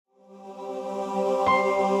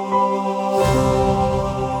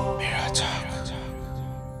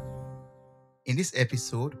this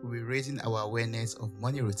episode, we'll be raising our awareness of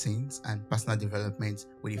money routines and personal development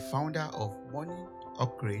with the founder of Money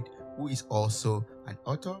Upgrade, who is also an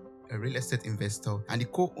author, a real estate investor, and the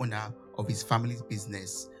co-owner of his family's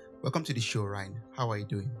business. Welcome to the show, Ryan. How are you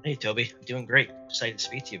doing? Hey, Toby. I'm doing great. Excited to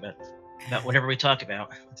speak to you about whatever we talk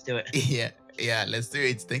about. Let's do it. Yeah, let's do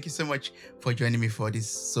it. Thank you so much for joining me for this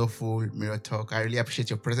soulful mirror talk. I really appreciate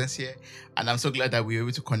your presence here, and I'm so glad that we were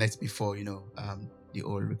able to connect before the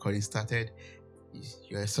whole recording started.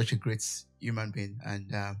 You're such a great human being,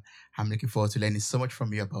 and I'm looking forward to learning so much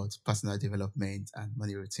from you about personal development and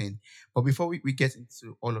money routine. But before we get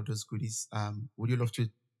into all of those goodies, would you love to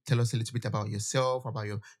tell us a little bit about yourself, about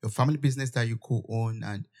your family business that you co-own,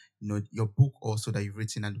 and your book also that you've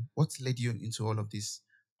written, and what led you into all of this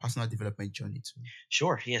personal development journey too?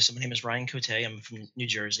 Sure. Yeah. So my name is Ryan Cote. I'm from New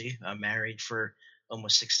Jersey. I'm married for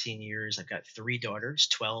almost 16 years. I've got three daughters,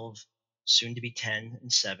 12, soon to be 10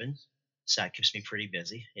 and 7. So that keeps me pretty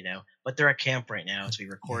busy. But they're at camp right now as we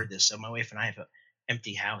Yeah. record this. So my wife and I have an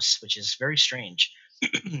empty house, which is very strange.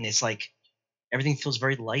 It's like everything feels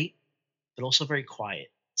very light, but also very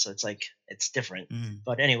quiet. So it's like it's different. Mm.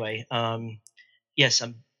 But anyway, yes,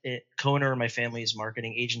 I'm co-owner of my family's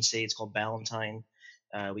marketing agency. It's called Ballantine.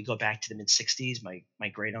 We go back to the mid '60s. My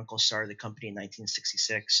great uncle started the company in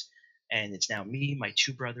 1966, and it's now me, my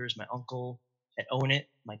two brothers, my uncle that own it.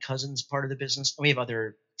 My cousin's part of the business, and we have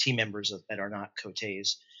other team members that are not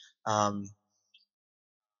Cotes. Um,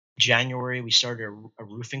 January, we started a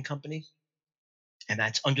roofing company, and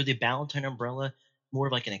that's under the Ballantine umbrella, more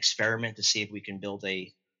of like an experiment to see if we can build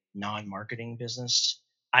a non-marketing business.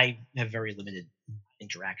 I have very limited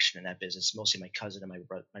interaction in that business. Mostly my cousin and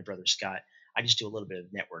my brother Scott. I just do a little bit of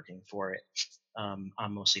networking for it. I'm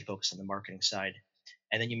mostly focused on the marketing side.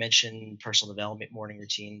 And then you mentioned personal development, morning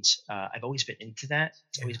routines. I've always been into that.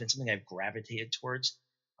 It's always Yeah. been something I've gravitated towards.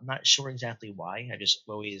 I'm not sure exactly why. I just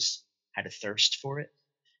always had a thirst for it,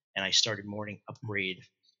 and I started Morning Mm. Upgrade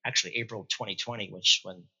actually April 2020, which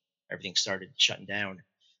when everything started shutting down.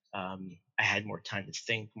 I had more time to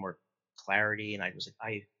think, more clarity, and I was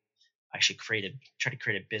like, I should try to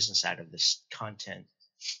create a business out of this content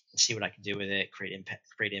and see what I can do with it,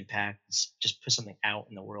 create impact, just put something out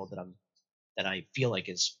in the world that I feel like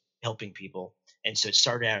is helping people. And so it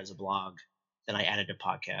started out as a blog, then I added a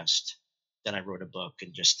podcast, then I wrote a book,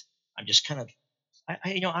 and I'm just kind of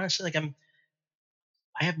honestly like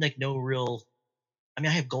I have like no real. I mean,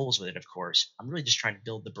 I have goals with it, of course. I'm really just trying to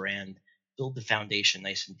build the brand, build the foundation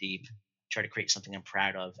nice and deep, try to create something I'm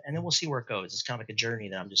proud of, and then we'll see where it goes. It's kind of like a journey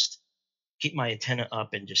that I'm just keep my antenna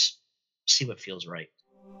up and just see what feels right.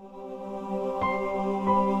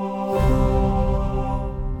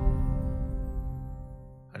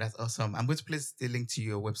 Oh, that's awesome. I'm going to place the link to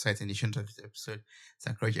your website in the show notes of this episode. So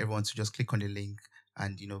I encourage everyone to just click on the link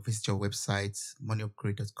and visit your website,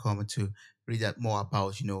 moneyupgrade.com, to read out more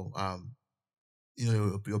about your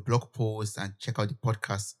blog posts and check out the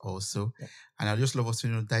podcast also. Yeah. And I just love us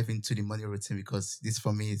to dive into the money routine, because this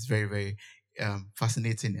for me is very, very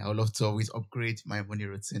fascinating. I would love to always upgrade my money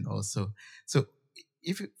routine also. So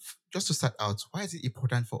if you, just to start out, why is it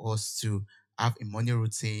important for us to have a money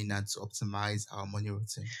routine and to optimize our money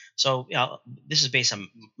routine? So yeah, this is based on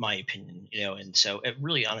my opinion, and so it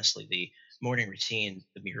really, honestly, the morning routine,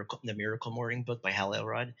 the Miracle Morning book by Hal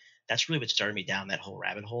Elrod, that's really what started me down that whole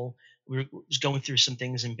rabbit hole. Was going through some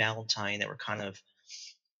things in Valentine that were kind of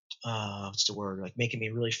what's the word, like making me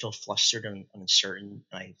really feel flustered and uncertain.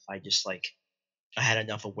 And I just like I had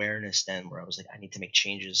enough awareness then where I was like, I need to make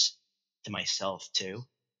changes to myself too.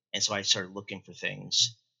 And so I started looking for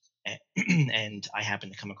things. And, and I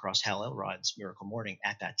happened to come across Hal Elrod's Miracle Morning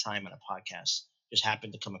at that time on a podcast. Just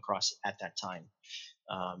happened to come across it at that time.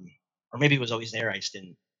 Um, or maybe it was always there. I just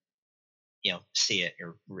didn't see it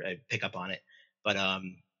or pick up on it. But I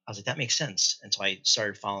was like, that makes sense. And so I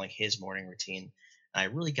started following his morning routine. And I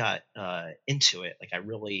really got into it. Like I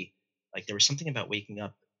really like there was something about waking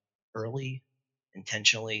up early,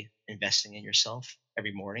 intentionally investing in yourself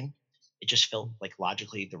every morning. It just felt like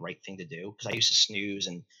logically the right thing to do because I used to snooze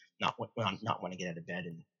and not want to get out of bed.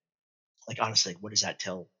 And like honestly, what does that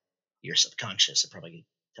tell your subconscious? It probably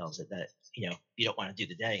tells it that you don't want to do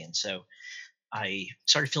the day. And so I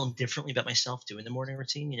started feeling differently about myself doing the morning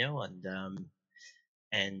routine,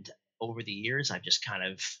 and over the years I've just kind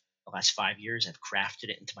of the last 5 years I've crafted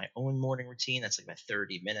it into my own morning routine. That's like about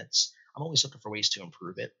 30 minutes. I'm always looking for ways to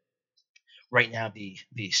improve it. Right now the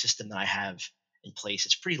system that I have in place,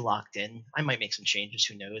 it's pretty locked in. I might make some changes,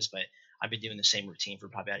 who knows, but I've been doing the same routine for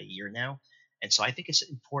probably about a year now. And so I think it's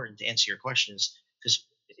important to answer your questions because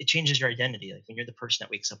it changes your identity. Like when you're the person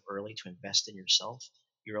that wakes up early to invest in yourself,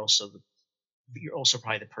 you're also but you're also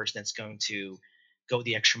probably the person that's going to go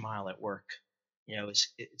the extra mile at work.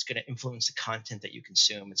 It's going to influence the content that you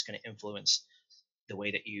consume. It's going to influence the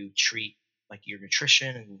way that you treat like your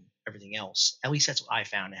nutrition and everything else. At least that's what I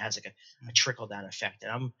found. It has like a mm. trickle down effect.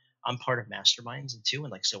 And I'm part of masterminds and too.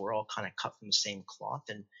 And like so we're all kind of cut from the same cloth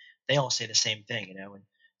and they all say the same thing. And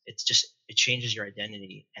it's just it changes your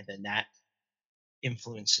identity and then that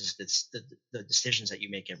influences the decisions that you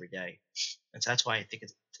make every day. And so that's why I think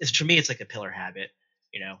it's for me it's like a pillar habit.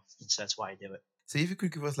 And so that's why I do it. So if you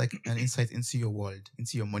could give us like an insight into your world,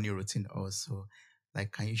 into your money routine also,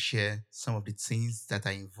 like can you share some of the things that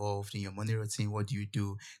are involved in your money routine? What do you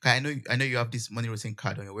do? 'Cause I know you have this money routine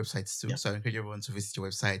card on your website too. Yeah, So I encourage everyone to visit your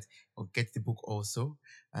website or get the book also.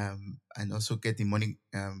 And also get the money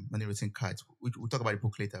routine card. We'll talk about the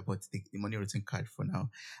book later, but the money routine card for now.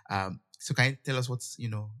 So can you tell us what's the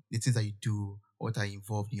things that you do, what are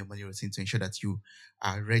involved in your money routine to ensure that you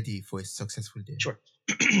are ready for a successful day? sure.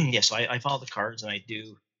 Yeah, so I follow the cards and I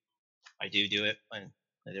do it. And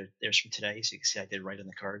there's from today, so you can see I did write on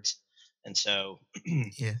the cards. And so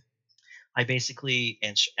Yeah. I basically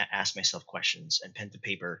ask myself questions and pen to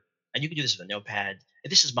paper. And you can do this with a notepad.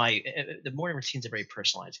 This is the morning routine is a very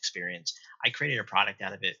personalized experience. I created a product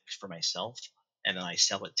out of it for myself, and then I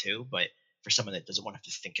sell it too. But for someone that doesn't want to have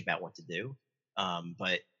to think about what to do,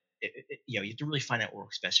 but you have to really find out what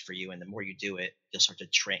works best for you. And the more you do it, you'll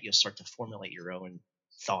start to formulate your own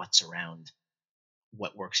thoughts around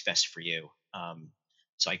what works best for you.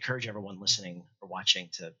 So I encourage everyone listening or watching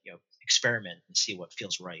to experiment and see what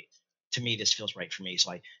feels right. To me, this feels right for me.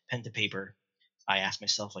 So I pen to paper. I ask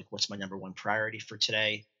myself like, what's my number one priority for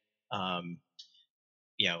today? Um,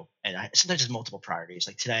 and I sometimes there's multiple priorities.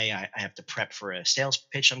 Like today, I have to prep for a sales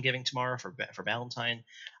pitch I'm giving tomorrow for Valentine.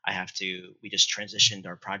 We just transitioned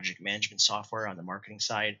our project management software on the marketing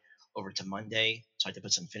side over to Monday, so I had to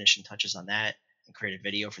put some finishing touches on that and create a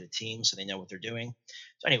video for the team so they know what they're doing.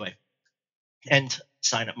 So anyway, and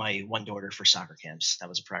sign up my one daughter for soccer camps. That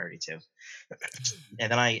was a priority too.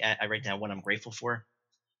 And then I write down what I'm grateful for.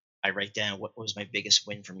 I write down what was my biggest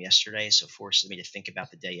win from yesterday, so it forces me to think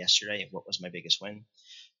about the day yesterday and what was my biggest win.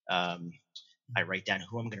 Um, I write down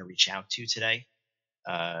who I'm going to reach out to today.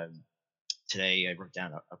 Uh, Today, I wrote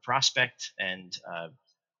down a prospect and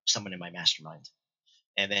someone in my mastermind.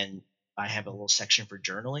 And then I have a little section for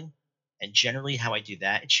journaling. And generally, how I do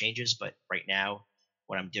that, it changes. But right now,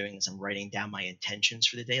 what I'm doing is I'm writing down my intentions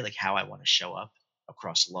for the day, like how I want to show up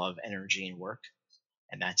across love, energy, and work.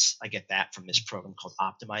 And I get that from this program called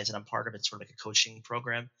Optimize that I'm part of. It's sort of like a coaching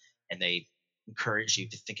program. And they encourage you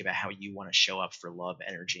to think about how you want to show up for love,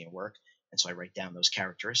 energy, and work. And so I write down those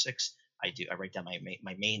characteristics. I write down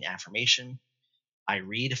my main affirmation. I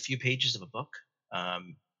read a few pages of a book,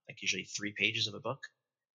 like usually 3 pages of a book.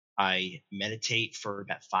 I meditate for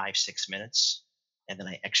about 5, 6 minutes, and then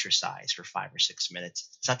I exercise for 5 or 6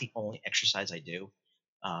 minutes. It's not the only exercise I do,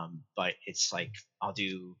 but it's like I'll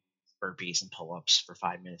do burpees and pull ups for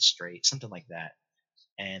 5 minutes straight, something like that.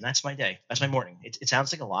 And that's my day. That's my morning. It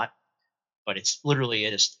sounds like a lot, but it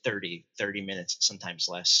is 30 minutes, sometimes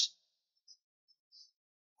less.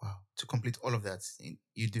 Wow. To complete all of that,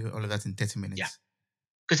 you do all of that in 30 Yeah. minutes.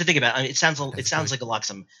 Because to think about it, Wow, it that's sounds good. like a lot. 'Cause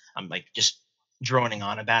I'm like just droning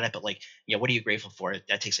on about it, but like, what are you grateful for?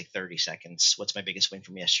 That takes like 30 seconds. What's my biggest win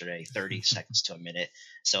from yesterday? 30 seconds to a minute.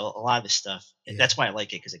 So a lot of this stuff, Yeah. that's why I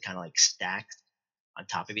like it because it kind of like stacks on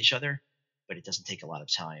top of each other, but it doesn't take a lot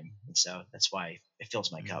of time. And so that's why it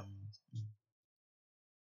fills my cup. Mm, mm.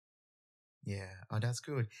 Yeah. Oh, that's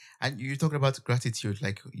good. And you talked about gratitude,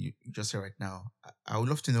 like you just said right now. I would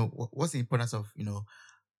love to know what's the importance of,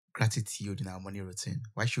 gratitude in our money routine.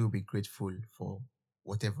 Why should we be grateful for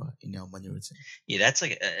whatever in our money routine? Yeah, that's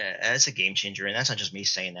a game changer, and that's not just me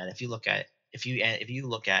saying that. If you look at,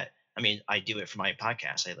 I mean, I do it for my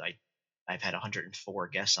podcast. I've had 104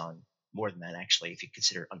 guests on, more than that actually, if you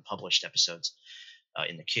consider unpublished episodes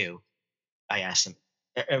in the queue. I ask them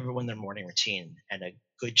everyone their morning routine, and a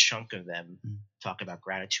good chunk of them Mm, talk about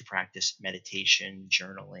gratitude practice, meditation,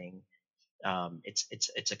 journaling.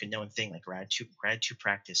 It's like a known thing. Like gratitude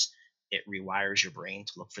practice, it rewires your brain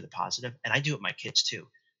to look for the positive. And I do it with my kids too.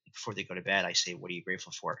 Before they go to bed, I say, "What are you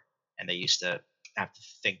grateful for?" And they used to have to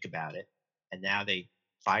think about it, and now they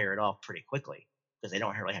fire it off pretty quickly because they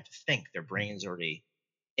don't really have to think. Their mm, brain's already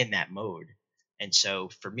in that mode. And so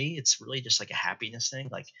for me, it's really just like a happiness thing,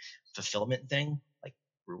 like fulfillment thing, like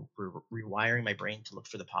rewiring my brain to look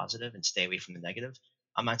for the positive and stay away from the negative.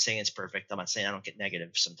 I'm not saying it's perfect. I'm not saying I don't get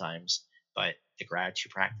negative sometimes, but the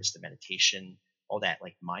gratitude mm. practice, the meditation, all that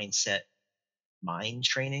like mind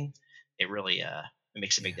training, it really it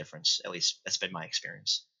makes a big Yeah. difference. At least that's been my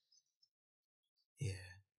experience. Yeah.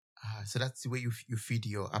 So that's the way you feed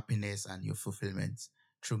your happiness and your fulfillment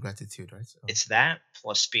through gratitude, right? So, It's that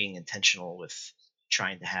plus being intentional with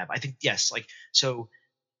trying to have, I think, yes, like, so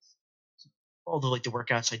all the, like, the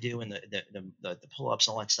workouts I do and the pull-ups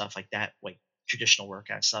and all that stuff like that, like traditional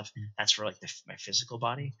workout stuff, mm, that's for like my physical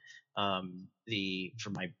body. The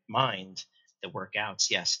For my mind, the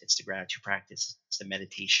workouts, yes, it's the gratitude practice, it's the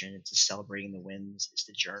meditation, it's the celebrating the wins, it's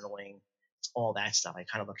the journaling, it's all that stuff. I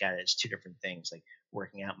kind of look at it as two different things, like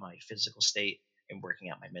working out my physical state and working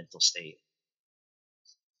out my mental state.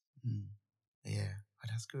 mm, yeah,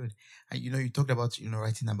 that's good. And you talked about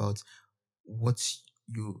writing about what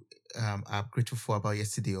you are grateful for about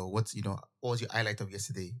yesterday, or what was your highlight of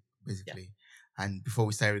yesterday, Yeah. basically. And before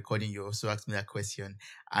we started recording, you also asked me that question,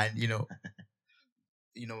 and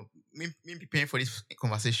me preparing for this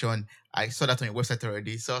conversation, I saw that on your website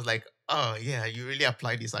already. So I was like, oh yeah, you really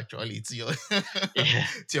applied this actually to your Yeah.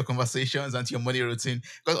 to your conversations and to your morning routine.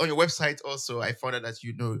 Because on your website also, I found out that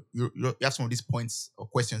you have some of these points or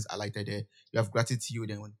questions highlighted there. You have gratitude,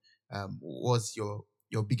 and what was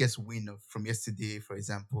your biggest win from yesterday, for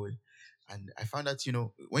example. And I found that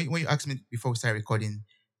when you asked me before we started recording,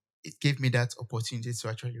 it gave me that opportunity to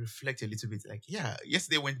actually reflect a little bit. Like, yeah,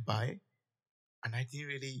 yesterday went by, and I didn't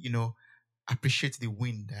really, appreciate the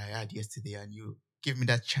win that I had yesterday. And you give me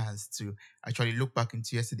that chance to actually look back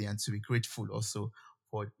into yesterday and to be grateful also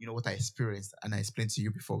for what I experienced. And I explained to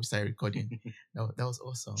you before we started recording. That was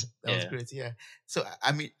awesome. That was Yeah. great. Yeah. So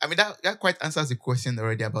I mean that quite answers the question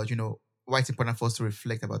already about why it's important for us to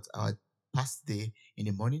reflect about our past day in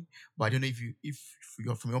the morning. But I don't know if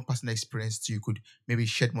you're from your own personal experience too, you could maybe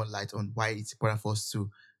shed more light on why it's important for us to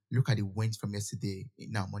look at the wins from yesterday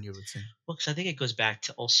in our morning routine. Well, because I think it goes back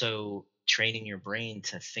to also training your brain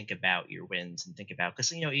to think about your wins and think about,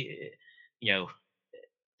 because you know,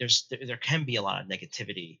 there can be a lot of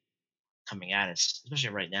negativity coming at us,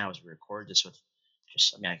 especially right now as we record this with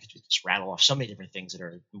just, I mean, I could just rattle off so many different things that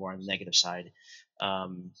are more on the negative side.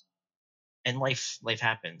 Um, and life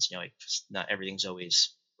happens, like not everything's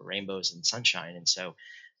always rainbows and sunshine. And so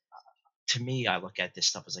to me, I look at this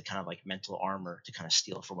stuff as a kind of like mental armor, to kind of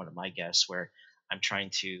steal from one of my guests, where I'm trying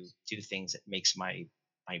to do things that makes my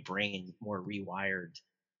brain more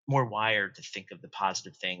wired to think of the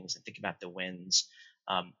positive things and think about the wins.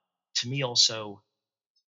 Um, to me, also,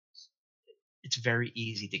 it's very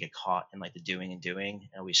easy to get caught in like the doing and doing,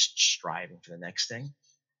 and always striving for the next thing,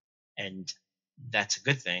 and that's a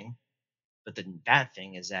good thing. But the bad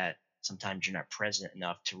thing is that sometimes you're not present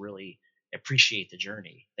enough to really appreciate the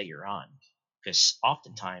journey that you're on. Because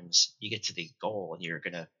oftentimes you get to the goal and you're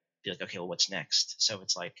going to be like, okay, well, what's next? So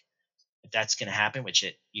it's like, if that's going to happen, which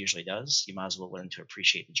it usually does, you might as well learn to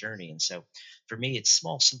appreciate the journey. And so for me, it's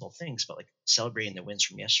small, simple things, but like celebrating the wins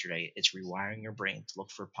from yesterday, it's rewiring your brain to look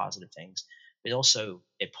for positive things. But also,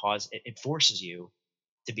 it forces you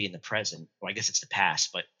to be in the present. Well, I guess it's the past,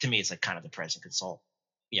 but to me, it's like kind of the present, because it's all,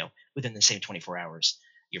 within the same 24 hours.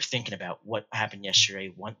 You're thinking about what happened yesterday,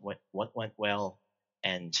 what went well,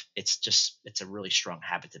 and it's a really strong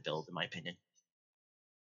habit to build, in my opinion.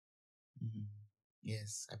 Mhm.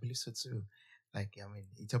 Yes, I believe so too. Like, I mean,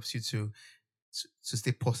 it helps you to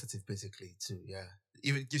stay positive, basically. To yeah,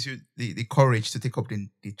 even gives you the courage to take up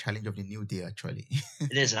the challenge of the new day. Actually,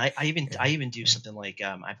 It is, and yeah, I even do yeah. something like,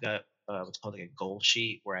 I've got what's called like a goal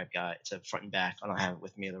sheet, where I've got, it's a front and back. I don't have it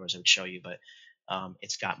with me, otherwise I would show you. But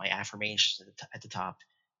it's got my affirmations at the top.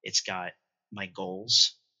 It's got my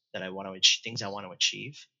goals that I want to achieve, things I want to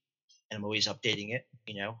achieve, and I'm always updating it.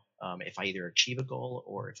 If I either achieve a goal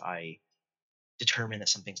or if I determine that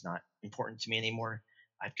something's not important to me anymore.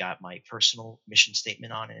 I've got my personal mission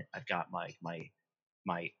statement on it. I've got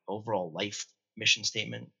my overall life mission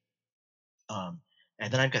statement. Um,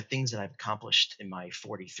 and then I've got things that I've accomplished in my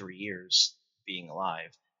 43 years being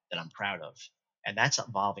alive that I'm proud of. And that's a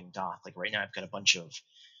evolving doc. Like right now, I've got a bunch of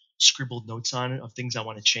scribbled notes on it of things I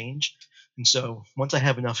want to change. And so once I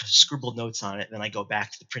have enough scribbled notes on it, then I go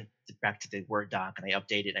back to back to the Word doc, and I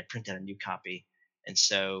update it and I print out a new copy. And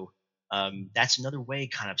so that's another way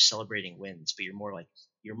kind of celebrating wins, but you're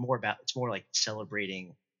more about, it's more like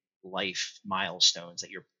celebrating life milestones,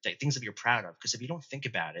 that things that you're proud of. Because if you don't think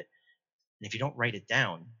about it, and if you don't write it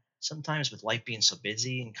down, sometimes with life being so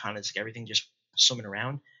busy and kind of like everything just swimming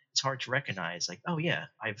around, it's hard to recognize, like, oh yeah,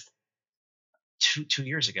 I've 2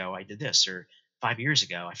 years ago I did this, or 5 years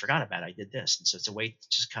ago I forgot about it, I did this. And so it's a way to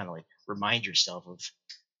just kind of like remind yourself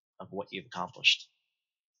of what you've accomplished.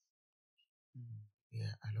 Mm.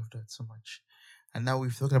 Yeah, I love that so much. And now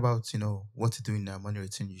we've talked about what to do in our morning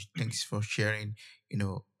routine. Thanks for sharing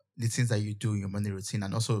the things that you do in your morning routine,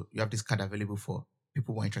 and also you have this card available for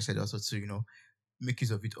people who are interested also to make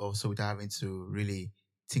use of it also without having to really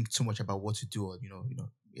think too much about what to do, or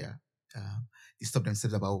yeah, disturb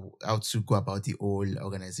themselves about how to go about the whole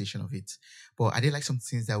organization of it. But are there like some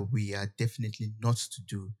things that we are definitely not to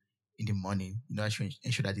do in the morning,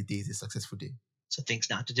 ensure that the day is a successful day? So things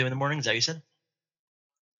not to do in the morning, is that what you said?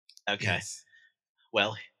 Okay. Yes.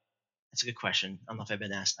 Well, that's a good question. I don't know if I've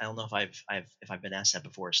been asked. I don't know if I've been asked that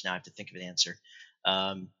before. So now I have to think of an answer.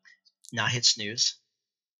 Um, Not hit snooze.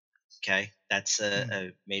 Okay, that's Mm,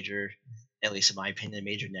 a major, at least in my opinion, a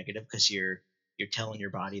major negative because you're telling your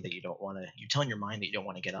body that you don't want to. You're telling your mind that you don't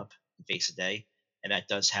want to get up and face a day, and that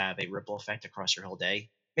does have a ripple effect across your whole day.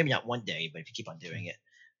 Maybe not one day, but if you keep on doing mm, it,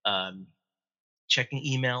 um, checking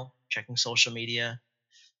email, checking social media,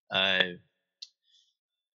 uh,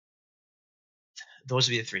 those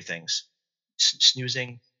would be the three things: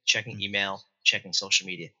 snoozing, checking mm, email, checking social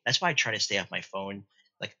media. That's why I try to stay off my phone.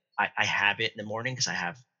 Like I have it in the morning because I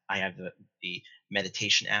have the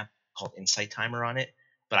meditation app called Insight Timer on it.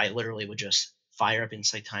 But I literally would just fire up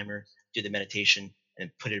Insight Timer, do the meditation,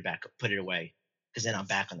 and put it away. Because then I'm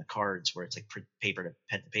back on the cards where it's like paper to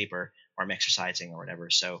pen to paper, or I'm exercising or whatever.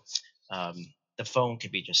 So um, the phone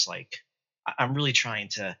could be just like I'm really trying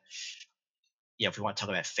to, if we want to talk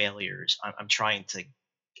about failures, I'm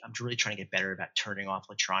really trying to get better about turning off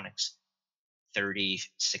electronics 30,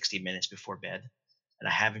 60 minutes before bed. And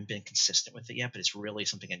I haven't been consistent with it yet, but it's really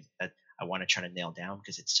something that I want to try to nail down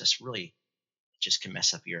because it's just really, it just can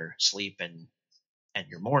mess up your sleep and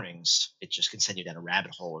your mornings. It just can send you down a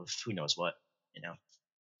rabbit hole of who knows what, you know?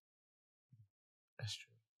 that's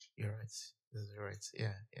true. You're right. You're right.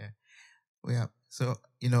 Yeah, yeah. Well, yeah. So,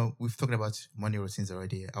 we've talked about morning routines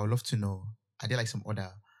already. I would love to know, are there like some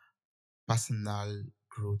other personal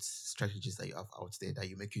growth strategies that you have out there that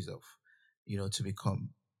you make use of, to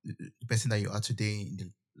become the person that you are today in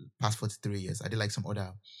the past 43 years? Are there like some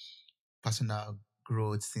other personal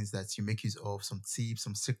growth things that you make use of, some tips,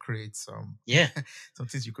 some secrets, some Yeah. some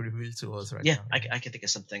things you could reveal to us right Yeah, now? I can think of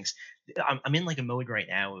some things. I'm in like a mode right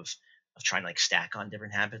now of trying to like stack on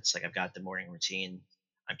different habits. Like I've got the morning routine.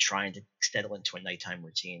 I'm trying to settle into a nighttime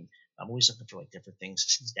routine. I'm always looking for like different things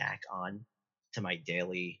to stack on to my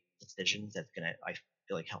daily decisions that's gonna, I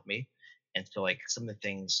feel like, help me. And so like some of the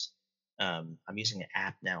things, I'm using an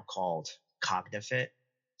app now called CogniFit,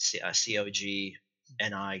 COGNI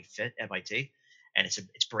Fit FIT, and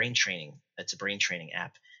it's brain training. It's a brain training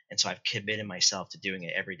app, and so I've committed myself to doing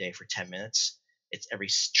it every day for 10 minutes. It's every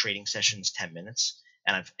trading session is 10 minutes.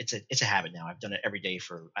 And it's a habit now. I've done it every day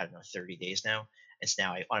for, I don't know, 30 days now. And so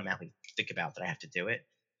now I automatically think about that I have to do it.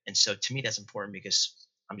 And so to me, that's important because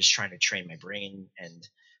I'm just trying to train my brain and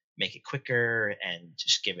make it quicker and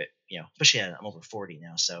just give it, especially I'm over 40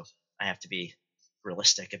 now. So I have to be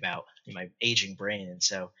realistic about my aging brain. And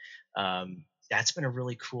so that's been a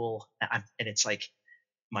really cool, and it's like,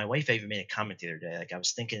 my wife even made a comment the other day. Like I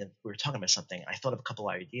was thinking, we were talking about something. I thought of a couple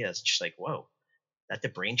of ideas, and she's like, "Whoa, that the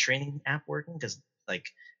brain training app working?" Because like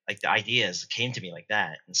the ideas came to me like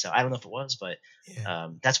that, and so I don't know if it was, but Yeah.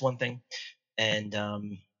 that's one thing. And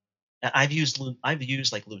I've used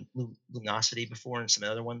like Luminosity before and some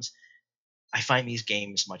other ones. I find these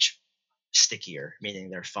games much stickier, meaning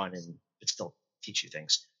they're fun and but still teach you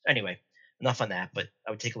things. Anyway, enough on that. But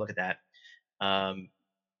I would take a look at that. Um,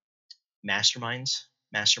 masterminds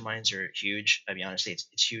are huge. I mean, honestly,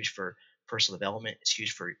 it's huge for personal development. It's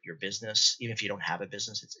huge for your business. Even if you don't have a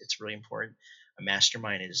business, it's really important. A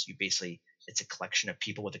mastermind is, you basically, it's a collection of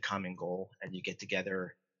people with a common goal, and you get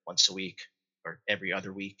together once a week or every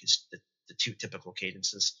other week is the two typical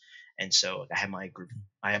cadences. And so I had my group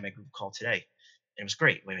call today, and it was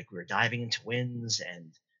great. We were diving into wins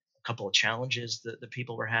and a couple of challenges that the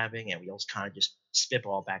people were having, and we all kind of just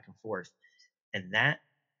spitball back and forth. And that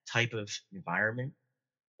type of environment,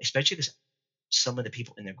 especially because some of the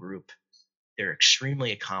people in the group, they're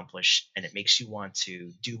extremely accomplished, and it makes you want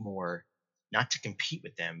to do more, not to compete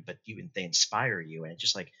with them, but they inspire you. And it's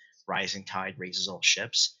just like rising tide raises all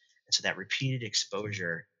ships. And so that repeated Mm,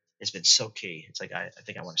 exposure has been so key. It's like I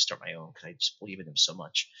think I want to start my own because I just believe in them so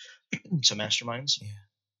much. So masterminds. yeah.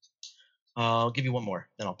 I'll give you one more,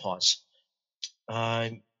 then I'll pause.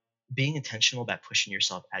 Being intentional about pushing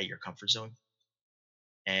yourself out of your comfort zone,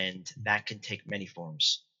 and Mm, that can take many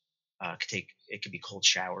forms. It could be cold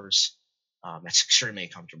showers. That's extremely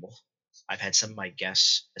uncomfortable. I've had some of my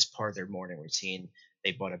guests, as part of their morning routine,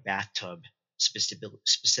 they bought a bathtub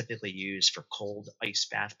specifically used for cold ice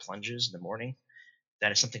bath plunges in the morning.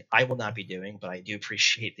 That is something I will not be doing, but I do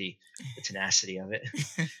appreciate the tenacity of it.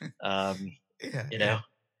 Um, yeah, you yeah. know,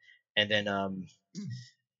 and then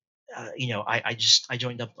Mm, I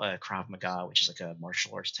joined up Krav Maga, which is like a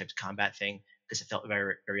martial arts type of combat thing, because it felt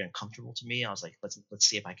very very uncomfortable to me. I was like, let's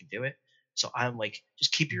see if I can do it. So I'm like,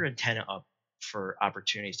 just keep your antenna up for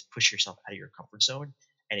opportunities to push yourself out of your comfort zone,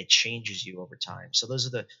 and it changes you over time. So those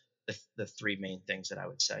are the three main things that I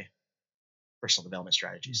would say, personal development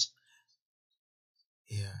strategies.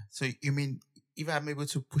 Yeah. So you mean if I'm able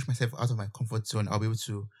to push myself out of my comfort zone, I'll be able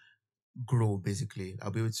to grow basically.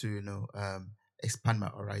 I'll be able to, expand my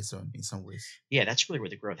horizon in some ways. Yeah, that's really where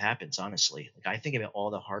the growth happens, honestly. Like I think about all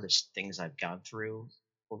the hardest things I've gone through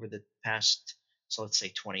over the past, so let's say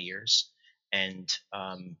 20 years, and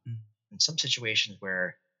Mm. in some situations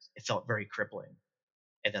where it felt very crippling,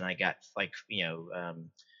 and then I got like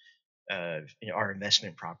our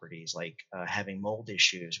investment properties, like having mold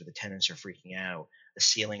issues where the tenants are freaking out, the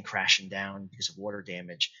ceiling crashing down because of water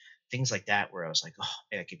damage, things like that. Where I was like, oh,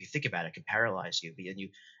 like if you think about it, it can paralyze you, but then you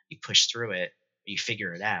push through it, you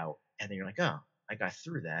figure it out, and then you're like, oh, I got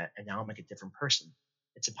through that, and now I'm like a different person.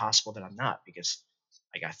 It's impossible that I'm not because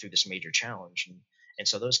I got through this major challenge, and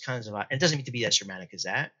so those kinds of, and it doesn't need to be as dramatic as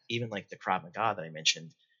that. Even like the Krav Maga that I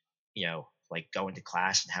mentioned, like going to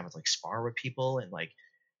class and having to like spar with people and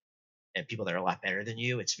people that are a lot better than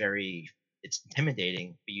you, it's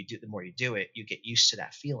intimidating, but the more you do it, you get used to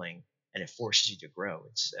that feeling and it forces you to grow.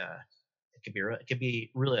 It could be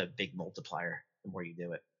really a big multiplier the more you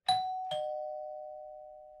do it.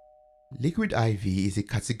 Liquid IV is a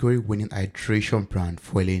category winning hydration brand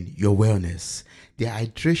fueling your wellness. The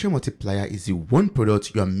hydration multiplier is the one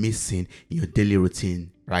product you are missing in your daily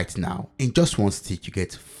routine right now. In just one stick, you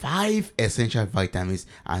get 5 essential vitamins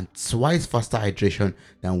and twice faster hydration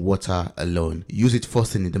than water alone. Use it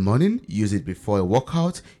first thing in the morning, use it before a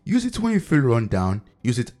workout, use it when you feel run down,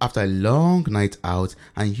 use it after a long night out,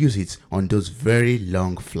 and use it on those very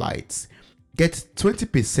long flights. Get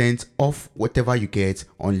 20% off whatever you get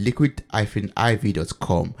on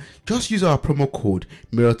liquid-iv.com. Just use our promo code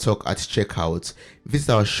MirrorTalk at checkout.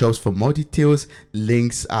 Visit our shops for more details.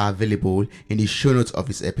 Links are available in the show notes of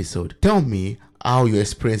this episode. Tell me how your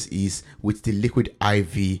experience is with the Liquid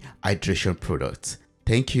IV hydration product.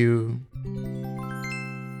 Thank you.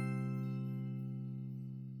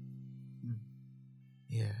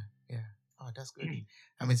 Yeah, yeah. Oh, that's good.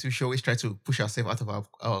 I mean, we should always try to push ourselves out of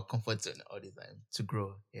our comfort zone all the time to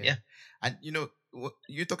grow. Yeah. Yeah. And,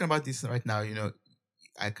 you're talking about this right now,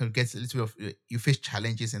 I can get a little bit of, you face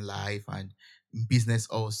challenges in life and in business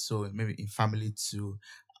also, and maybe in family too.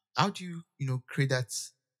 How do you, create that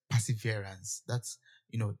perseverance? That's,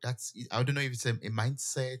 I don't know if it's a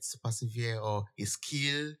mindset to persevere or a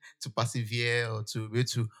skill to persevere or to be able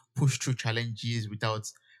to push through challenges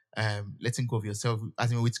without letting go of yourself,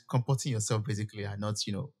 as in with comporting yourself basically and not,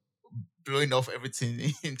 blowing off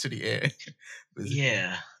everything into the air, basically.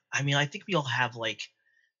 Yeah. I mean, I think we all have like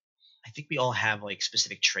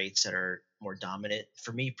specific traits that are more dominant.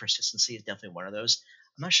 For me, persistency is definitely one of those.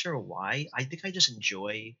 I'm not sure why. I think I just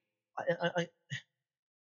enjoy. I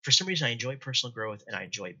For some reason, I enjoy personal growth and I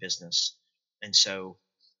enjoy business, and so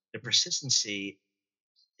the persistency,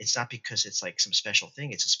 it's not because it's like some special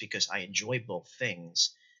thing. It's just because I enjoy both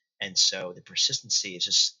things. And so the persistency is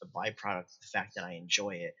just a byproduct of the fact that I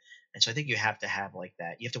enjoy it. And so I think you have to have like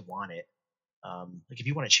that. You have to want it. Like if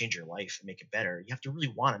you want to change your life and make it better, you have to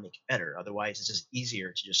really want to make it better. Otherwise, it's just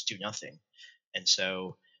easier to just do nothing. And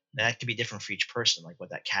so that could be different for each person, like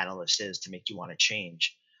what that catalyst is to make you want to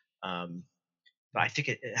change. Um, but I think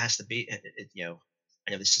it has to be, I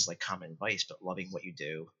know this is like common advice, but loving what you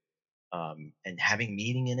do, and having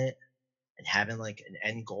meaning in it and having like an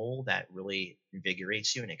end goal that really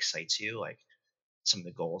invigorates you and excites you. Like some of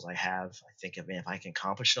the goals I have, I think, I mean, if I can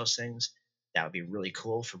accomplish those things, that would be really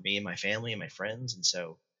cool for me and my family and my friends. And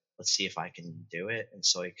so let's see if I can do it. And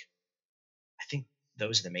so like, I think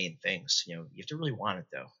those are the main things, you have to really want it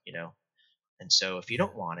though. And so if you Yeah,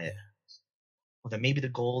 don't want it, yeah. well, then maybe the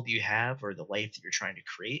goal that you have or the life that you're trying to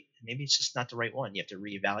create, maybe it's just not the right one. You have to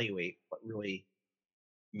reevaluate what really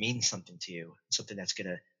means something to you, something that's going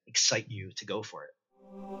to excite you to go for it.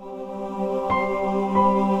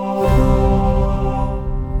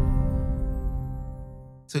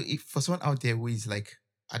 So if for someone out there who is like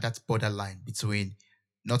at that borderline between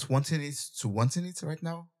not wanting it to wanting it right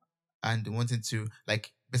now and wanting to,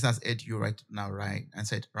 like person has heard you right now, Ryan, and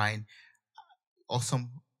said, Ryan, awesome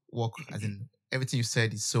work, as in everything you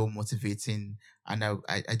said is so motivating, and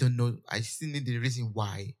I don't know, I still need the reason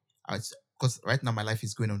why. Because right now my life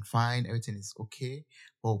is going on fine, everything is okay,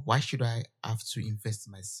 but why should I have to invest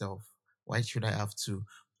in myself? Why should I have to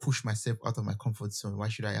push myself out of my comfort zone? Why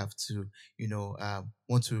should I have to,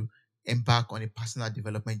 want to embark on a personal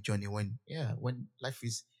development journey when, yeah, when life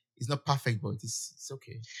is not perfect, but it's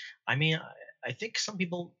okay. I mean, I think some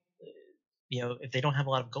people, if they don't have a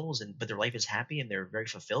lot of goals and but their life is happy and they're very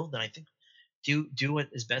fulfilled, then I think do what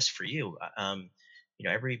is best for you.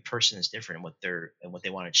 Every person is different in what they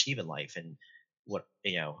want to achieve in life, and what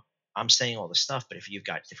I'm saying all this stuff, but if you've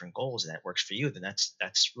got different goals and that works for you, then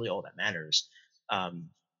that's really all that matters. Um,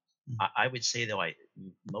 Mm, I would say though,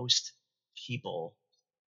 most people,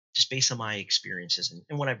 just based on my experiences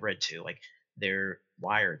and what I've read too, like they're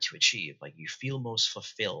wired to achieve. Like you feel most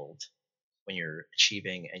fulfilled when you're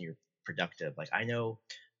achieving and you're productive. Like I know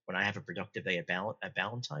when I have a productive day at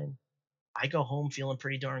Valentine, I go home feeling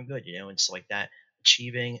pretty darn good, and so like that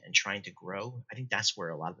achieving and trying to grow, I think that's where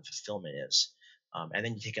a lot of the fulfillment is. And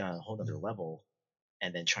then you take it on a whole nother mm, level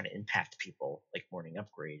and then trying to impact people like morning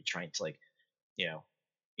upgrade, trying to like, you know,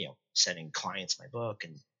 sending clients my book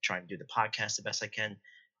and trying to do the podcast the best I can,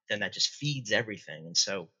 then that just feeds everything. And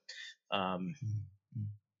so um, mm, mm.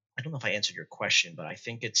 I don't know if I answered your question, but I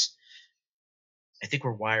think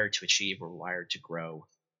we're wired to achieve, we're wired to grow.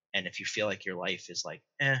 And if you feel like your life is like,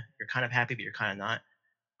 you're kind of happy, but you're kind of not,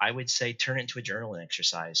 I would say turn it into a journaling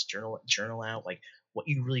exercise. Journal out like what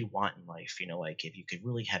you really want in life. Like if you could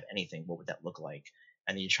really have anything, what would that look like?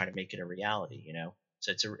 And then you try to make it a reality.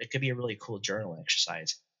 So it could be a really cool journal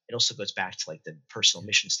exercise. It also goes back to like the personal Yeah,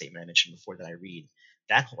 mission statement I mentioned before that I read.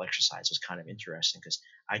 That whole exercise was kind of interesting because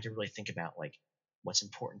I had to really think about like what's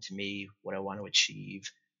important to me, what I want to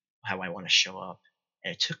achieve, how I want to show up.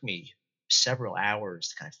 And it took me several hours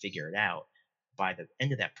to kind of figure it out. By the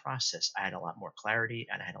end of that process, I had a lot more clarity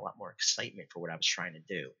and I had a lot more excitement for what I was trying to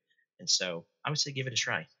do. And so I would say give it a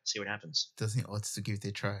try, see what happens. doesn't ought to give it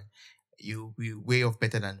a try. You way off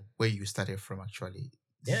better than where you started from. Actually,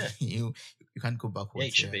 Yeah. you can't go Yeah, you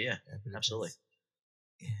backwards. should Yeah, be. Yeah. I believe Absolutely. that's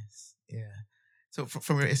yes. Yeah. So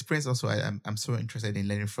from your experience, also, I'm so interested in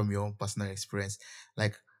learning from your own personal experience.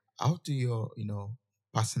 Like, how do your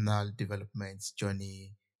personal development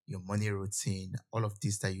journey, your money routine, all of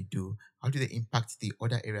this that you do, how do they impact the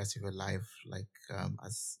other areas of your life? Like,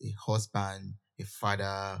 as a husband, a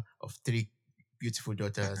father of three beautiful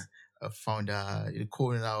daughters, a founder, a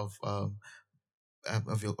co-owner of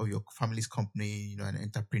your family's company, an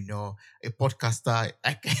entrepreneur, a podcaster.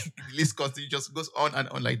 The list continues, just goes on and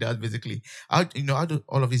on like that. Basically, how do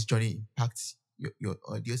all of this journey impact your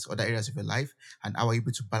these other areas of your life, and how are you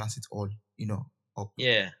able to balance it all? Up.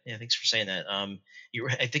 Yeah. Yeah. Thanks for saying that.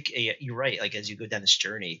 I think you're right. Like as you go down this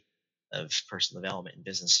journey of personal development and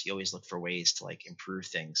business, you always look for ways to like improve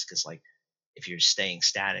things. Cause like if you're staying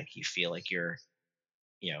static, you feel like you're,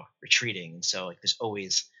 retreating. And so like there's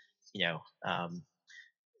always, you know, um,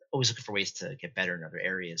 always looking for ways to get better in other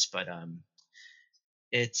areas. But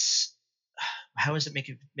it's how does it make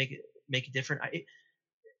it different?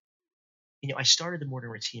 I started the morning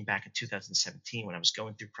routine back in 2017 when I was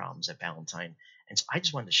going through problems at Valentine, and so I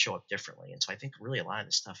just wanted to show up differently. And so I think really a lot of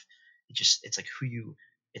this stuff, it's like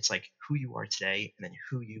who you are today, and then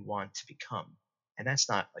who you want to become. And that's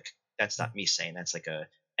not me saying that's like a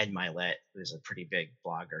Ed Milet, who's a pretty big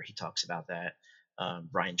blogger. He talks about that.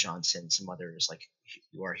 Brian Johnson, some others like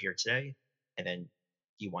you are here today, and then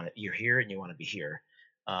you're here and you want to be here.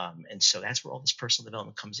 And so that's where all this personal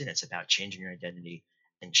development comes in. It's about changing your identity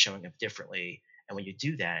and showing up differently. And when you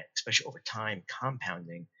do that, especially over time,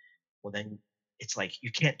 compounding, well, then it's like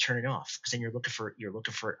you can't turn it off because then you're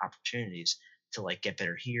looking for opportunities to like get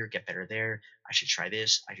better here, get better there. I should try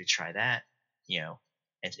this. I should try that. You know,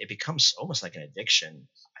 and it becomes almost like an addiction.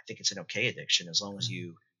 I think it's an okay addiction as long as Mm,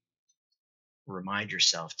 you remind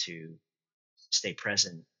yourself to stay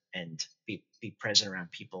present and be present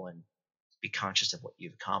around people and be conscious of what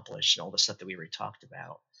you've accomplished and all the stuff that we already talked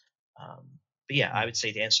about. But yeah, I mm. would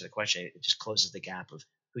say to answer the question, it just closes the gap of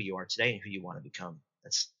who you are today and who you want to become.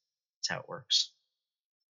 That's how it works.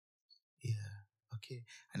 Yeah. Okay.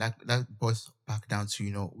 And that boils back down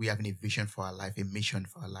to, we having a vision for our life, a mission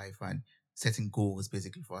for our life, and setting goals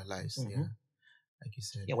basically for our lives. Hmm. Yeah. Like you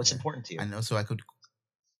said. Yeah, what's Yeah. important to you? And also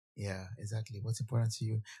yeah, exactly. What's important to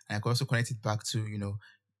you. And I could also connect it back to,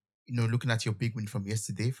 looking at your big win from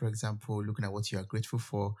yesterday, for example, looking at what you are grateful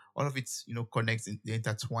for, all of it, connects, they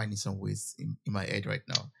intertwine in some ways in my head right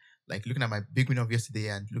now. Like looking at my big win of yesterday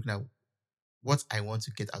and looking at what I want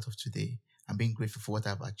to get out of today and being grateful for what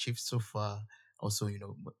I've achieved so far. Also,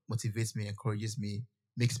 motivates me, encourages me,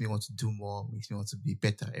 makes me want to do more, makes me want to be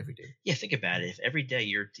better every day. Yeah, think about it. If every day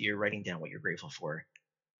you're writing down what you're grateful for,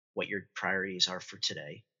 what your priorities are for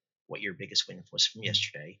today, what your biggest win was from Mm,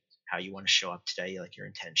 yesterday, how you want to show up today, like your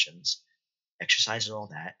intentions, exercise and all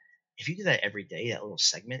that. If you do that every day, that little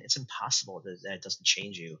segment, it's impossible that it doesn't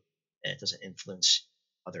change you and it doesn't influence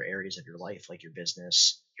other areas of your life, like your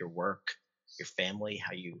business, your work, your family,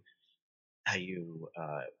 how you how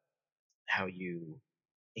you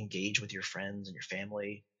engage with your friends and your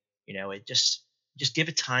family. It just give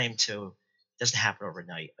it time doesn't happen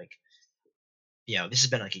overnight. Like, this has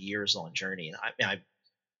been like a years long journey, and I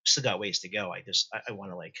still got ways to go. I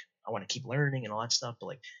want to I want to keep learning and all that stuff, but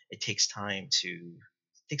like it takes time to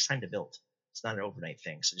build. It's not an overnight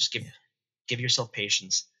thing. So just Yeah. give yourself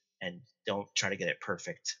patience and don't try to get it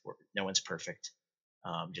perfect. No one's perfect.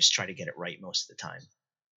 Just try to get it right most of the time.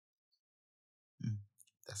 Mm,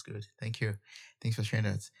 that's good. Thank you. Thanks for sharing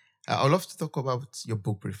that. I'd love to talk about your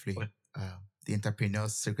book briefly, Okay. The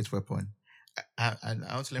Entrepreneur's Secret Weapon. And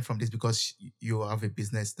I want to learn from this because you have a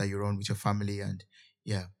business that you run with your family, and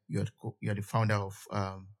yeah, you're the founder of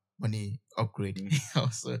Money Upgrade. Mhm.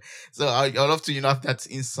 Also, so I'd love to have that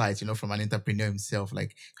insight from an entrepreneur himself.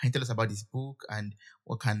 Like, can you tell us about this book and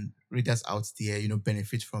what can readers out there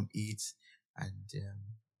benefit from it, and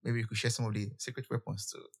maybe you could share some of the secret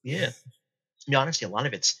weapons too. Yeah. To be honest, a lot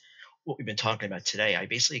of it's what we've been talking about today. I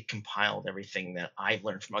basically compiled everything that I've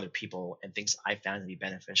learned from other people and things I found to be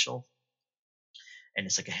beneficial, and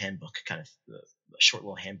it's like a handbook, kind of a short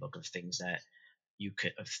little handbook of things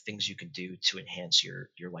you can do to enhance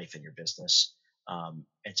your life and your business.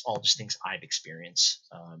 It's all just things I've experienced,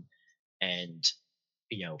 and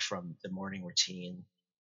from the morning routine,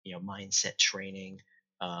 mindset training,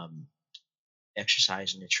 um,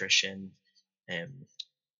 exercise and nutrition, and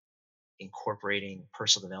incorporating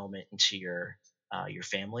personal development into your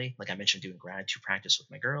family. Like I mentioned, doing gratitude practice with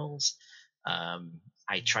my girls.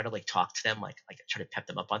 I try to talk to them, like I try to pep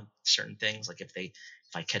them up on certain things. Like if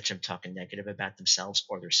I catch them talking negative about themselves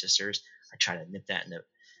or their sisters, I try to nip that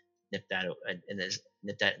o- in the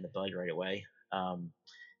nip that in the bud right away. Mm,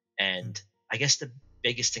 And I guess the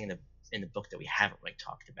biggest thing in the book that we haven't really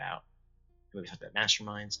talked about, we talked about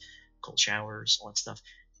masterminds, cold showers, all that stuff,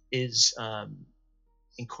 is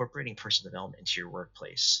incorporating personal development into your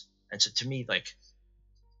workplace. And so to me, like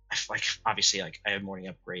obviously, like I have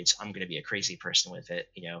morning upgrades, I'm going to be a crazy person with it,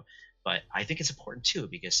 but I think it's important too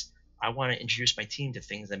because I want to introduce my team to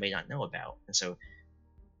things they may not know about. And so,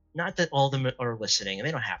 not that all of them are listening, and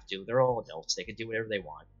they don't have to. They're all adults; they can do whatever they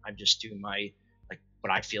want. I'm just doing my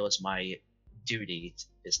what I feel is my duty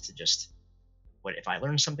is to just what if I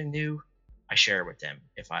learn something new, I share it with them.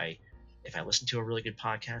 If I listen to a really good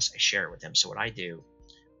podcast, I share it with them. So what I do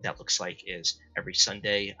that looks like is every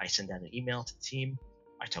Sunday I send out an email to the team.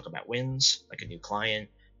 I talk about wins, like a new client.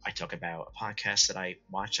 I talk about a podcast that I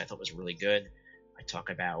watched I thought was really good. I talk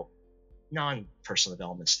about non personal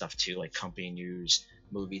development stuff too, like company news,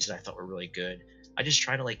 movies that I thought were really good. I just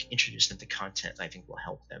try to introduce them to content that I think will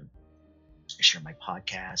help them. I share my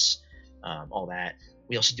podcasts, all that.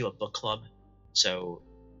 We also do a book club. So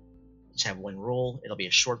just have one rule. It'll be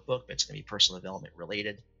a short book, but it's going to be personal development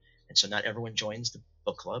related. And so not everyone joins the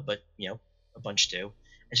book club, but a bunch do.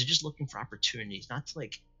 And so just looking for opportunities, not to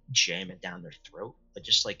jam it down their throat, but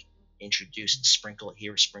just introduce and sprinkle it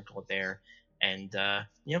here, sprinkle it there. And,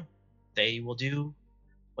 they will do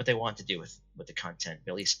what they want to do with the content.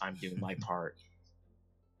 But at least I'm doing my part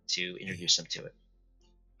to yeah. introduce them to it.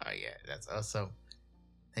 Oh yeah, that's awesome.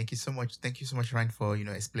 Thank you so much. Thank you so much, Ryan, for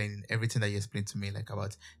explaining everything that you explained to me, like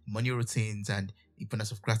about money routines and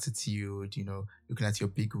importance of gratitude. Looking at your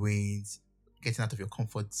big wins, getting out of your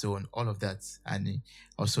comfort zone, all of that, and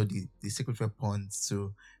also the secret weapons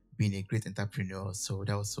to being a great entrepreneur. So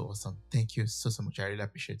that was so awesome. Thank you so much. I really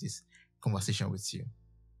appreciate this conversation with you.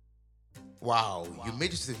 Wow, you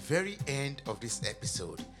made it to the very end of this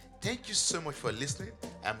episode. Thank you so much for listening.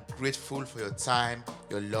 I'm grateful for your time,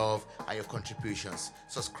 your love, and your contributions.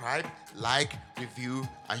 Subscribe, like, review,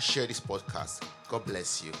 and share this podcast. God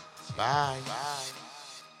bless you. Bye. Bye.